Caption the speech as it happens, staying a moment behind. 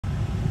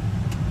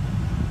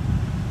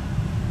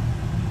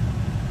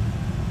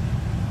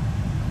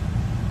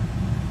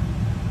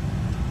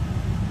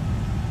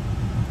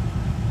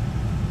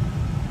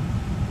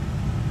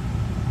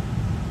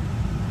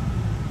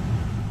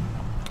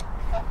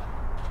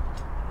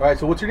Alright,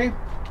 so what's your name?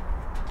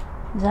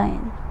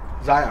 Zion.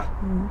 Zion.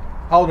 Mm-hmm.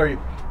 How old are you?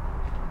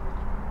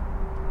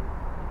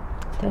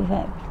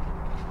 35.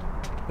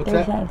 What's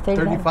 35, that?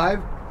 35. 35?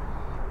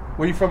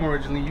 Where are you from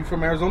originally? You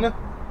from Arizona?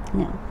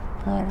 No,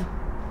 Colorado.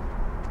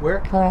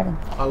 Where? Colorado.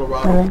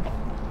 Colorado.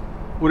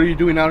 What are you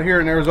doing out here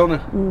in Arizona?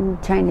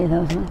 Trying to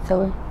get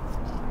sober.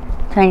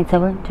 Trying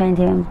to,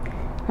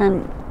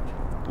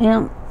 you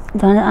know,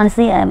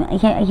 honestly, I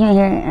can't hear,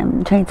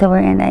 trying to sober,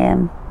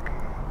 and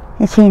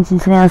it's changed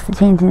into something else. It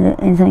changed into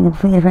something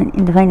completely different,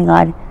 into finding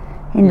God,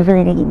 and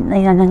really,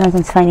 like, not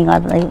just finding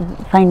God, but like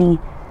finding,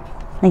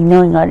 like,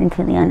 knowing God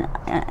intimately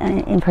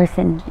in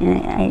person.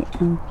 And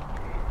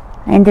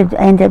I ended up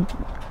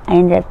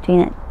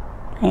doing it.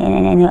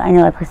 I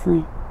know it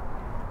personally.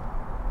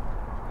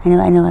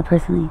 I know it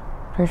personally.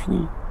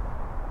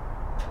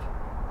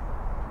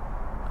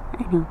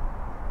 I know.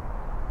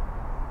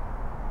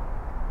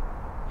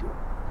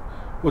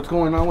 What's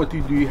going on with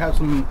you? Do you have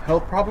some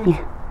health problems?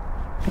 Yeah.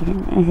 I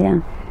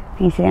can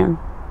sit down.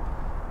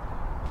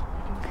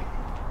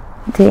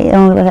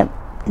 Look up.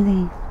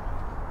 In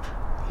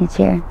a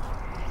chair.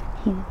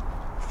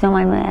 Don't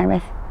mind my out of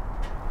breath.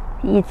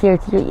 I'd say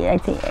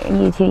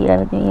you too, you're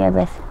out of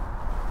breath.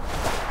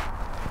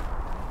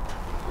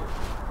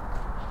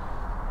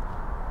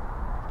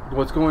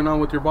 What's going on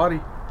with your body?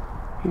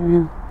 I don't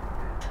know.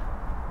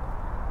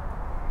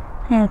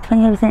 I have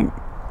 25%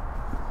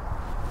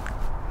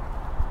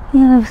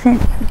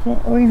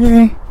 organ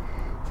failure.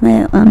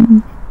 My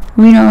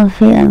renal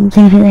kidney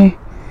failure.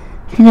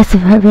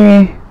 Congestive heart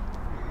failure.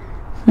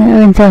 My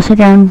organ cells shut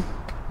down.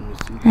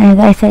 I have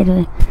the eyesight of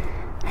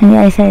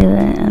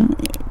an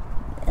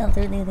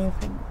elderly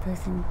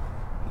person,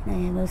 and I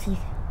have no teeth.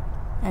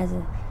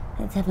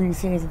 It's happened in a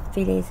series of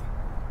 3 days.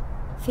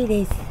 3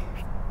 days.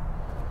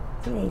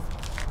 2 days.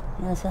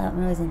 And I saw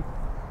no reason.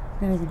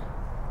 I have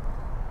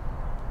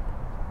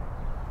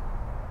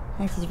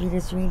to read.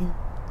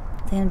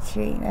 I have to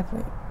read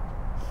rapidly.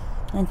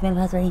 I went to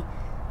menopause already.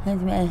 I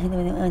went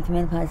to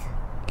menopause.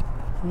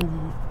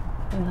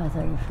 Menopause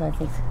already, for God's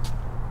sakes.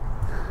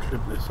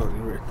 Triplets on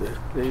you right there.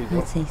 There you go.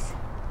 God's sakes.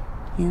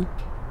 You know?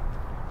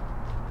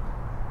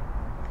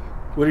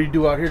 What do you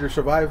do out here to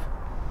survive?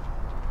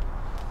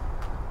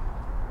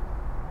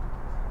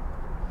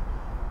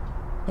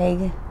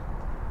 Beg.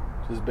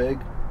 Just beg?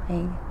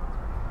 Beg.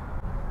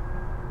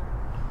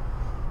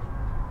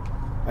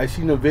 I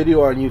seen a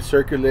video on you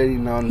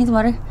circulating on... Here's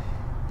water.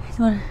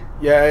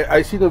 Yeah,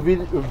 I seen a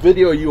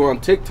video of you on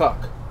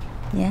TikTok.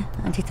 Yeah,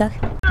 on TikTok.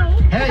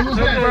 Hey,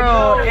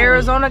 bro,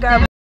 Arizona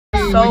got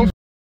so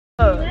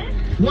up.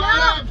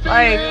 Like,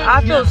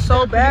 I feel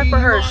so bad for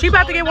her. She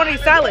about to get one of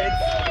these salads.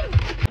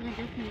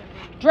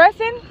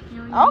 Dressing?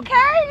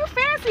 Okay, you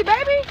fancy,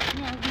 baby.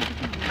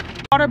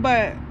 Water,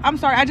 but I'm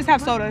sorry, I just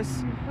have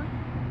sodas.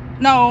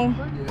 No.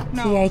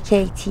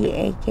 TIK.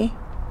 TIK.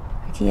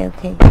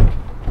 TikTok.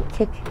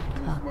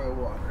 My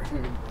water.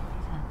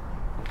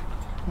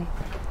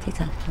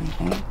 TikTok.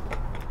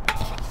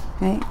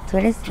 Alright, so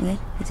it is. Okay,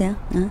 it's down.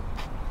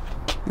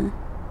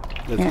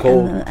 It's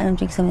cold. I'm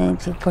drinking something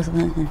to pour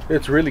something.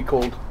 It's really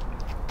cold.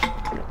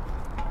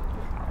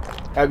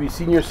 Have you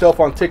seen yourself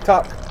on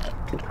TikTok?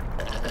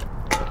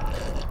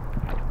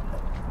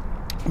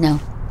 No.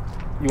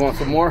 You want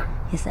some more?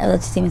 Yes, I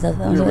love to see myself.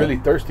 You're really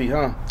thirsty,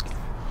 huh?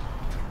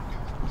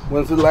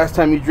 When's the last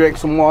time you drank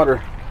some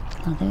water?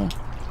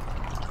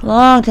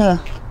 Long time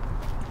ago.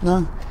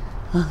 Long.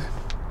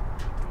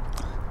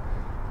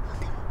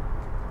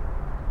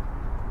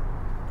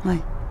 Why?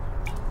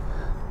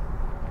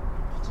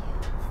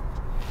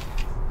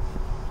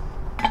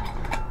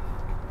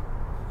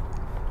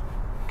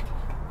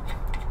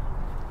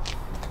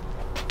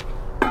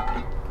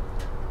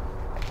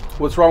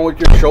 What's wrong with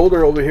your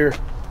shoulder over here?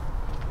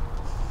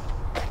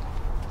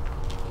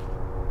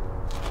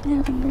 I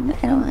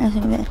don't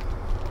actually.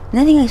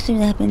 Nothing actually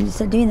happened. Just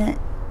start doing that.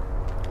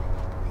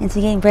 And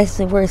so getting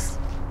progressively worse.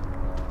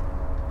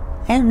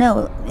 I don't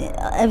know.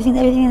 Everything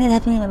that's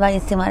happening in my body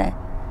is stigmata.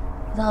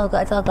 It's all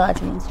God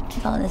to me.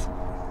 It's all this.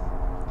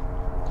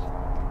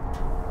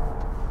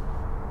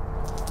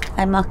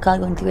 I mock God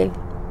going to the grave.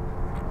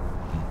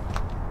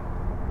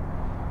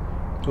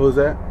 What was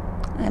that?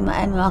 I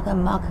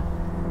mock.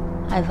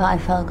 I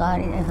follow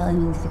God and I follow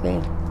him into the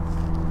grave.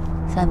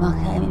 So I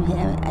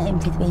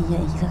imitate the way he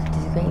took it to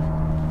the grave.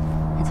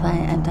 That's why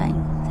I'm dying.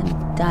 I'm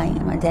dying.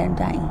 I'm not dead. I'm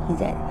dying. He's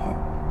dead.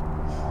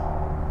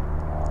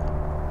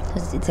 So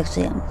it's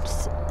actually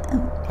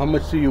how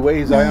much do you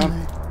weigh,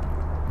 Zion?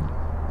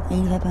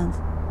 85 pounds.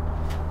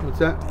 What's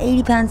that?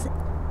 80 pounds.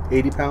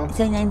 80 pounds?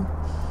 79.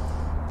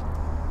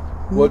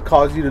 What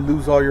caused you to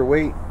lose all your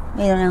weight?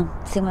 I don't know.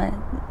 Stigmata.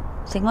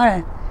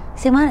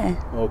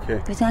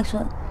 Okay. There's no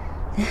actual.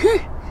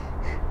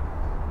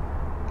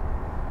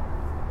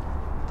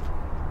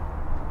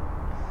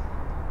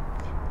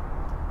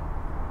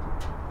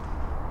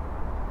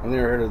 I've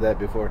never heard of that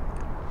before.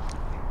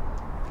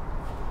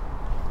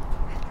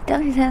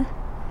 Doctors have.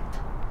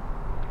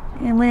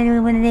 And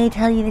when they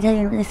tell you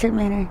in a certain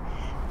manner.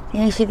 They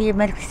make sure that you're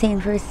medically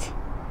sane first.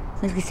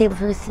 Medically stable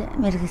first.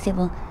 Medically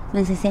stable.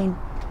 Mentally sane.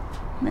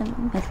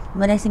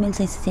 Medically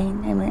mentally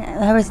sustained.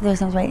 However, the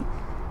term's right.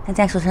 That's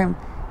the actual term.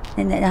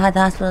 And the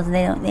hospitals,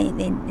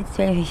 it's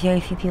very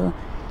few people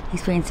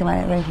experience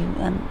somewhat, very few,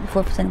 4%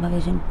 of the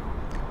population.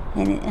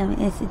 And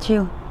it's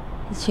true.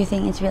 It's a true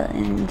thing. It's real.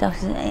 And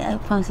doctors, I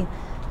promise you,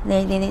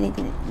 they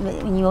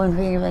when you go in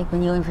for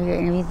your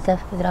interviews and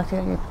stuff with the doctor,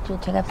 your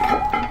checkups,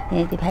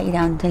 they pat you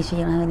down to make sure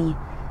you don't have any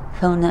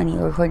phone on you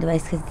or record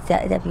device, because it's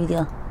that big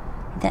deal.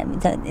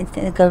 It's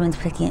the government's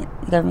protecting it.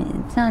 The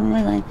government. It's not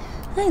lying.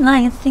 I'm not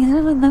lying. It's things.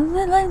 I'm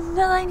not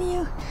lying to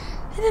you.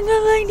 I'm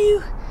not lying to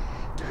you.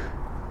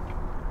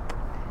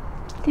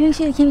 To make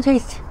sure it can't be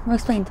traced or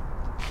explained.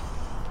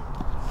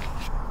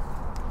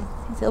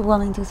 It's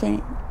overwhelming to explain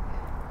it.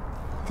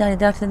 The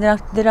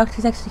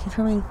doctor's actually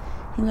confirming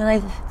in real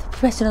life. The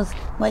professionals,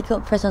 white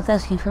coat professionals,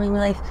 actually confirming in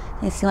real life.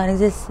 They see why it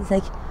exists. It's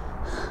like,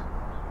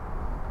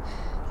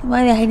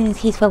 why are they hiding this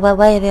case? Why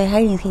are they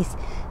hiding this case?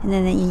 And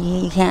then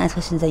you can't ask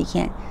questions that you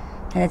can't.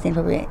 That's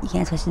inappropriate. You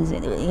can't ask questions. You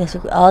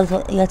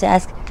have to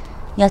ask.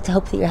 You have to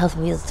hope that your health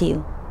reveals to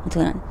you what's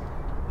going on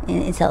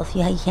in itself.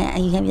 You can't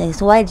be like,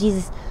 so why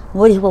Jesus?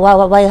 Why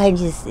are you hiding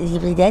Jesus? Is he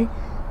really dead?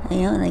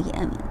 You know,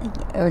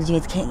 or did you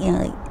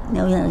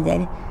no, he's not really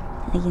dead.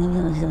 He's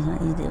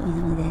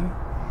not really dead.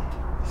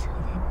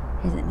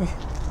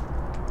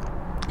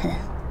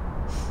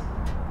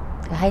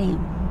 They're hiding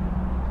him.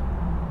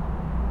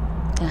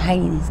 They're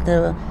hiding. He's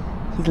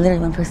literally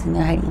one person.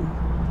 They're hiding him.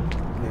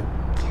 Yeah.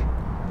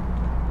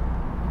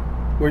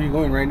 Where are you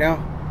going right now?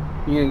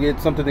 You gonna get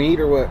something to eat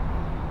or what?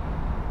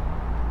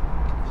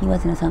 He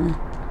was in Osama.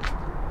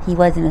 He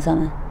wasn't.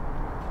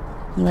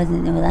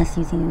 The last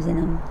few seen, he was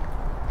in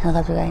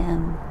helicopter guy.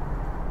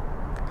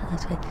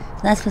 Helicopter guy.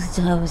 The last person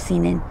Jehovah was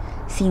seen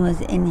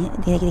was in.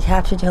 They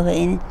captured Jehovah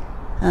in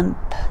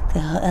the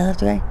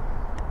helicopter guy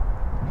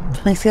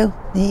from Mexico.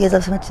 He guys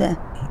love so much the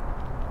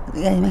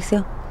guy in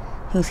Mexico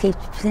who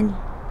escaped prison.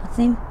 What's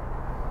his name?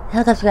 The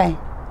helicopter guy.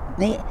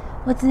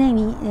 What's his name?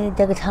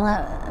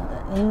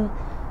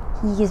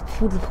 He gives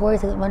food to the poor.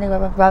 It's like one day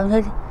Robin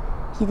Hood.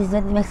 He just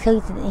went to Mexico.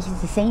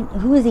 He's the saint.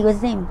 Who is he? What's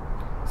his name?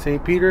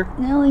 St. Peter?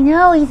 No,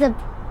 he's a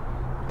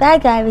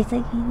bad guy. He's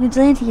like a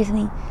vigilante or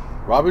something.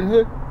 Robin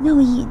Hood? No,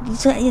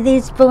 they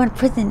just broke into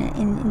prison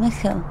in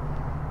Mexico.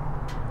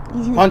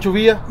 Pancho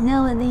Villa?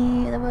 No,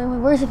 they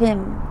worship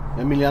him.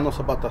 Emiliano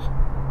Zapata.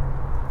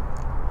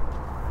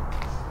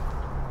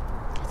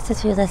 It's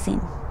such a real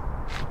scene.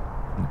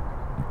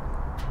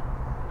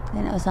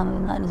 And Osama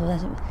bin Laden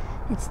was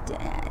it's.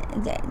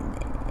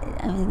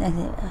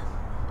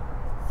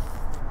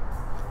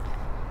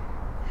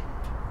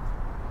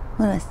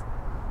 What else?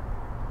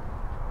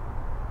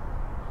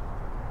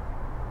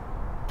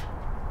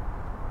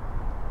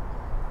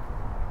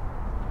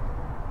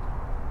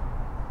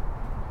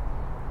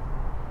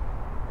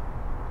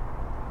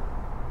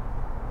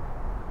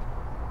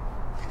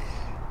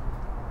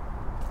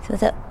 So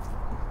what's up?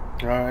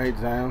 Alright,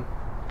 Zion.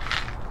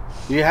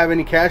 Do you have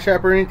any Cash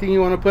App or anything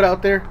you want to put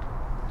out there?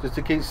 Just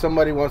in case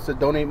somebody wants to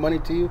donate money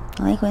to you?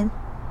 I'll make one.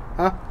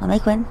 Huh? I'll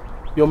make one.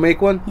 You'll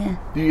make one? Yeah.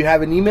 Do you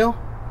have an email?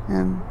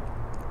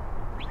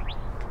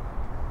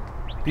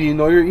 Do you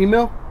know your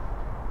email?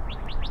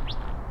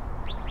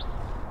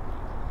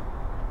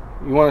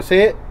 You want to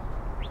say it?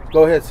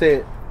 Go ahead, say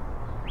it.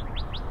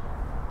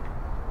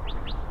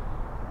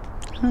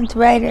 It's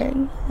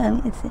Ryder.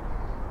 It's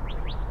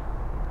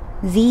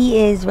Z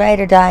is ride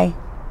or die.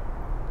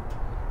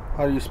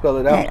 How do you spell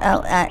it out?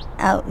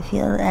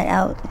 Outfield.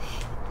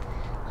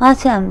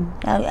 Awesome.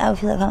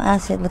 Outfield.com. I'll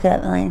have to look it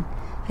up online.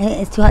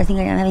 It's too hard to think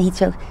right now. I'm having a heat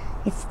stroke.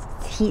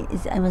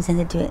 I'm really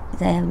sensitive to it.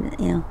 I have,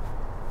 you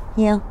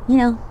know.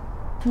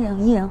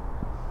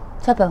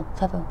 Chapo.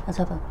 El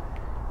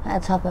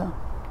Chapo.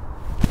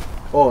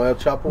 Oh, El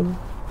Chapo. Mm-hmm.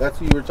 That's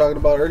what you were talking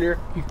about earlier?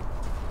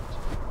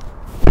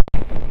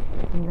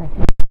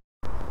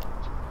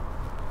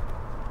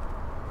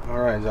 All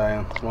right,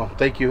 Zion. Well,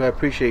 thank you. I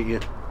appreciate you.